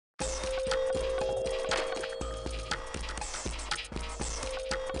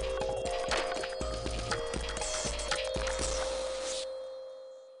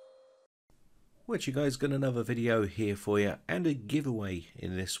What you guys, got another video here for you and a giveaway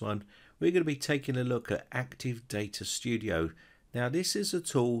in this one. We're going to be taking a look at Active Data Studio. Now this is a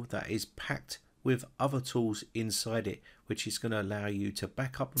tool that is packed with other tools inside it, which is going to allow you to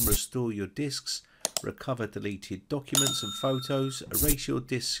back up and restore your disks, recover deleted documents and photos, erase your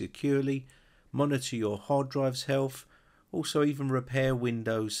disks securely, monitor your hard drive's health, also even repair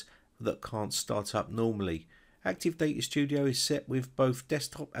Windows that can't start up normally. Active Data Studio is set with both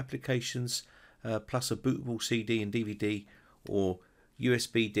desktop applications plus a bootable CD and DVD or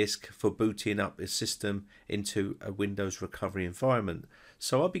USB disk for booting up the system into a Windows recovery environment.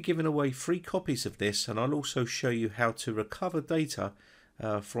 So I'll be giving away 3 copies of this, and I'll also show you how to recover data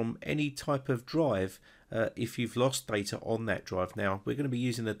from any type of drive if you've lost data on that drive. Now we're going to be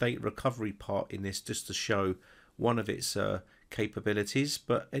using the data recovery part in this just to show one of its capabilities,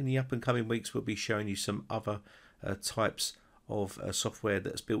 but in the up and coming weeks we'll be showing you some other types of software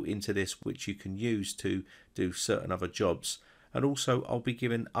that's built into this which you can use to do certain other jobs. And also I'll be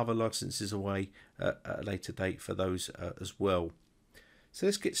giving other licenses away at a later date for those as well. So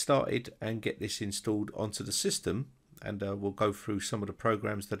let's get started and get this installed onto the system, and we'll go through some of the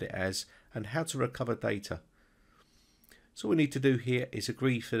programs that it has and how to recover data. So all we need to do here is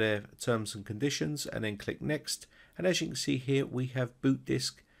agree for their terms and conditions and then click next. And as you can see here, we have boot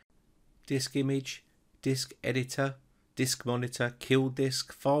disk, disk image, disk editor, disk monitor, kill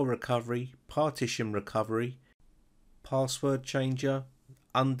disk, file recovery, partition recovery, password changer,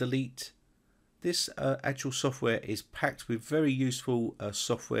 undelete. This actual software is packed with very useful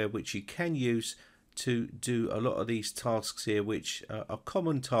software which you can use to do a lot of these tasks here, which are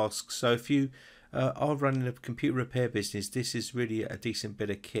common tasks. So if you are running a computer repair business, this is really a decent bit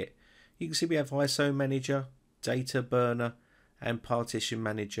of kit. You can see we have ISO manager, data burner and partition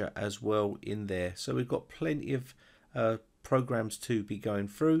manager as well in there. So we've got plenty of programs to be going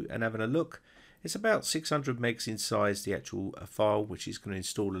through and having a look. It's about 600 megs in size, the actual file, which is going to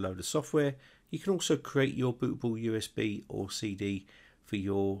install a load of software. You can also create your bootable USB or CD for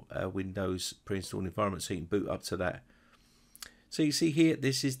your Windows pre-installed environment, so you can boot up to that. So you see here,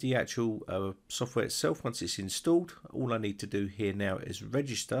 this is the actual software itself. Once it's installed, all I need to do here now is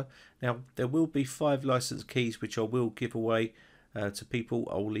register. Now there will be 5 license keys which I will give away to people.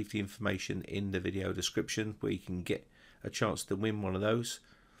 I will leave the information in the video description where you can get a chance to win one of those.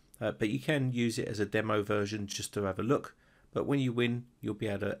 But you can use it as a demo version just to have a look. But when you win, you'll be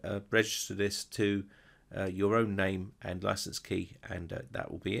able to register this to your own name and license key, and that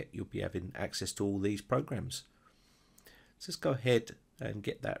will be it. You'll be having access to all these programs. So let's go ahead and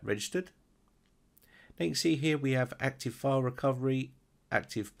get that registered. Now you can see here we have active file recovery,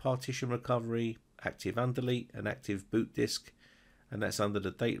 active partition recovery, active undelete and active boot disk, and that's under the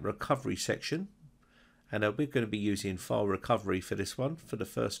data recovery section. And we're going to be using file recovery for this one for the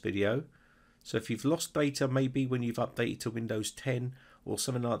first video. So if you've lost data, maybe when you've updated to Windows 10 or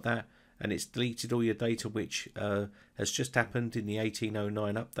something like that, and it's deleted all your data, which has just happened in the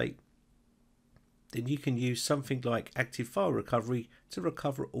 1809 update, then you can use something like active file recovery to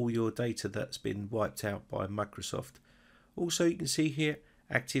recover all your data that's been wiped out by Microsoft. Also you can see here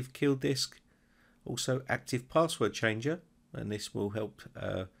active kill disk, also active password changer, and this will help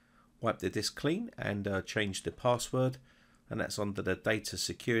wipe the disk clean and change the password, and that's under the data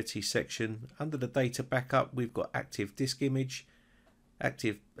security section. Under the data backup we've got active disk image,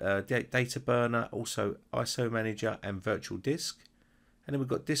 active data burner, also ISO manager and virtual disk. And then we've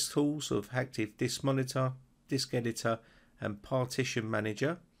got disk tools of active disk monitor, disk editor and partition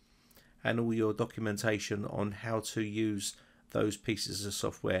manager, and all your documentation on how to use those pieces of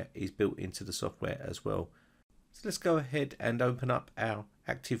software is built into the software as well. So let's go ahead and open up our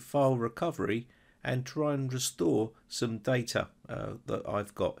active file recovery and try and restore some data that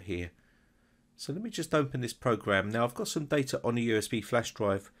I've got here. So let me just open this program. Now I've got some data on a USB flash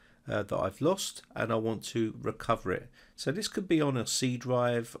drive that I've lost, and I want to recover it. So this could be on a C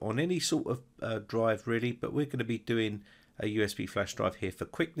drive, on any sort of drive really, but we're going to be doing a USB flash drive here for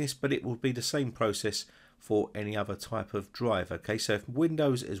quickness, but it will be the same process for any other type of drive. Okay, so if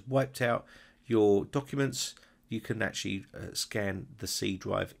Windows has wiped out your documents, you can actually scan the C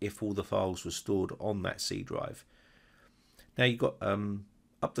drive if all the files were stored on that C drive. Now you've got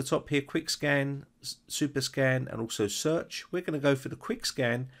up the top here quick scan, super scan and also search. We're going to go for the quick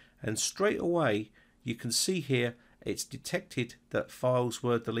scan, and straight away you can see here it's detected that files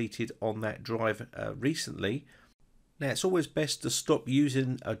were deleted on that drive recently. Now it's always best to stop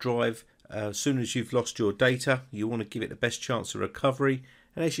using a drive as soon as you've lost your data. You want to give it the best chance of recovery.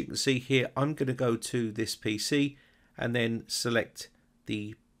 And as you can see here, I'm going to go to this PC and then select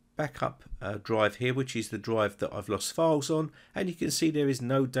the backup drive here, which is the drive that I've lost files on, and you can see there is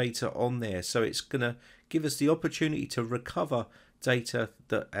no data on there, so it's going to give us the opportunity to recover data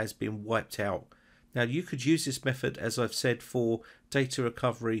that has been wiped out. Now you could use this method, as I've said, for data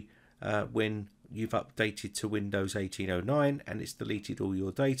recovery when you've updated to Windows 1809 and it's deleted all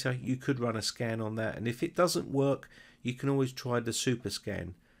your data. You could run a scan on that, and if it doesn't work, you can always try the super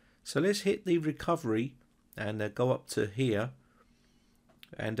scan. So let's hit the recovery and go up to here,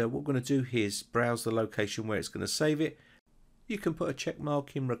 and what we're going to do here is browse the location where it's going to save it. You can put a check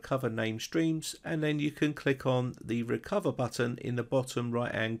mark in recover name streams, and then you can click on the recover button in the bottom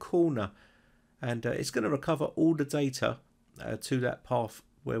right hand corner, and it's going to recover all the data to that path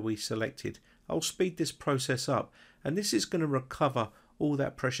where we selected. I'll speed this process up, and this is going to recover all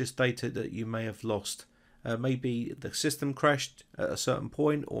that precious data that you may have lost. Maybe the system crashed at a certain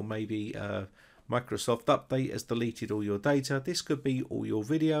point, or maybe Microsoft Update has deleted all your data. This could be all your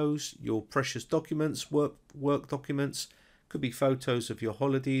videos, your precious documents, work documents, could be photos of your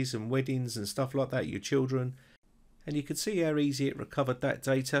holidays and weddings and stuff like that, your children. And you can see how easy it recovered that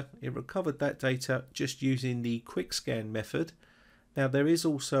data. It recovered that data just using the quick scan method. Now there is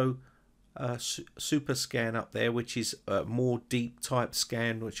also super scan up there, which is a more deep type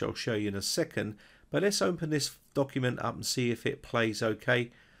scan, which I'll show you in a second. But let's open this document up and see if it plays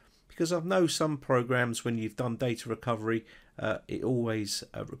okay, because I know some programs, when you've done data recovery, it always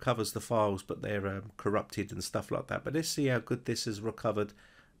recovers the files, but they're corrupted and stuff like that. But let's see how good this has recovered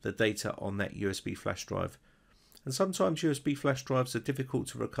the data on that USB flash drive. And sometimes USB flash drives are difficult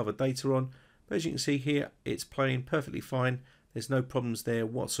to recover data on, but as you can see here, it's playing perfectly fine. There's no problems there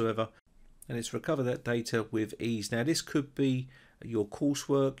whatsoever, and it's recovered that data with ease. Now this could be your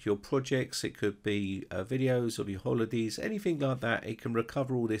coursework, your projects, it could be videos of your holidays, anything like that. It can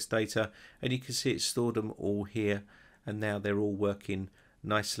recover all this data, and you can see it stored them all here, and now they're all working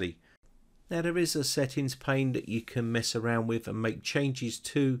nicely. Now there is a settings pane that you can mess around with and make changes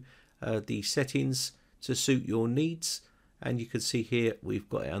to the settings to suit your needs, and you can see here we've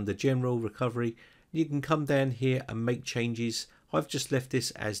got it under general recovery. You can come down here and make changes. I've just left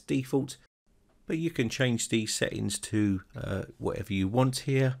this as default, but you can change these settings to whatever you want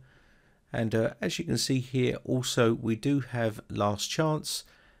here. And as you can see here, also we do have last chance,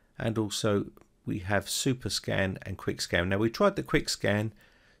 and also we have super scan and quick scan. Now we tried the quick scan,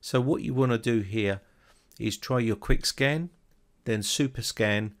 so what you want to do here is try your quick scan, then super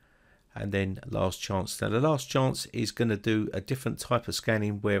scan, and then last chance. Now the last chance is going to do a different type of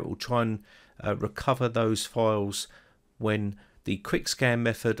scanning, where it will try and recover those files when the quick scan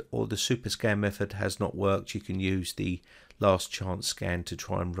method or the super scan method has not worked. You can use the last chance scan to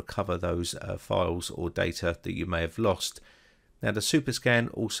try and recover those files or data that you may have lost. Now the super scan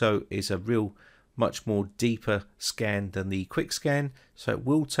also is a much more deeper scan than the quick scan, so it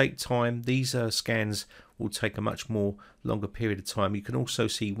will take time. These scans will take a much more longer period of time. You can also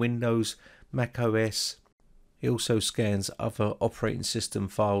see Windows, Mac OS. It also scans other operating system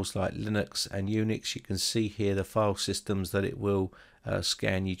files like Linux and Unix. You can see here the file systems that it will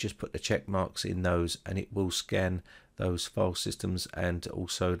scan. You just put the check marks in those, and it will scan those file systems and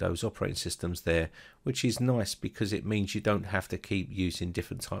also those operating systems there, which is nice because it means you don't have to keep using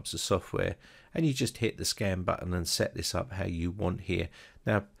different types of software, and you just hit the scan button and set this up how you want here.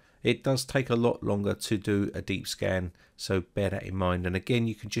 Now it does take a lot longer to do a deep scan, so bear that in mind. And again,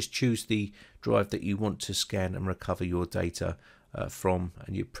 you can just choose the drive that you want to scan and recover your data from,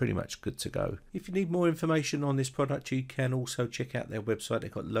 and you're pretty much good to go. If you need more information on this product, you can also check out their website.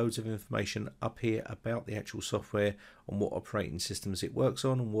 They've got loads of information up here about the actual software, on what operating systems it works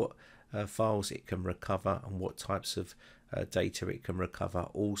on, and what files it can recover, and what types of data it can recover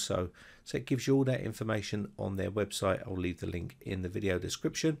also. So it gives you all that information on their website. I'll leave the link in the video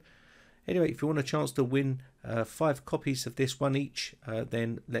description. Anyway, if you want a chance to win 5 copies of this one each,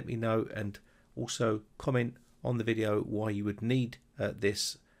 then let me know, and also comment on the video why you would need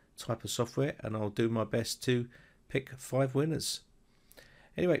this type of software, and I'll do my best to pick 5 winners.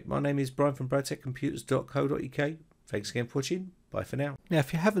 Anyway, my name is Brian from bradtechcomputers.co.uk. Thanks again for watching. Bye for now. Now,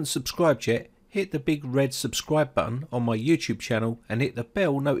 if you haven't subscribed yet, hit the big red subscribe button on my YouTube channel, and hit the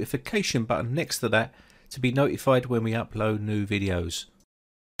bell notification button next to that to be notified when we upload new videos.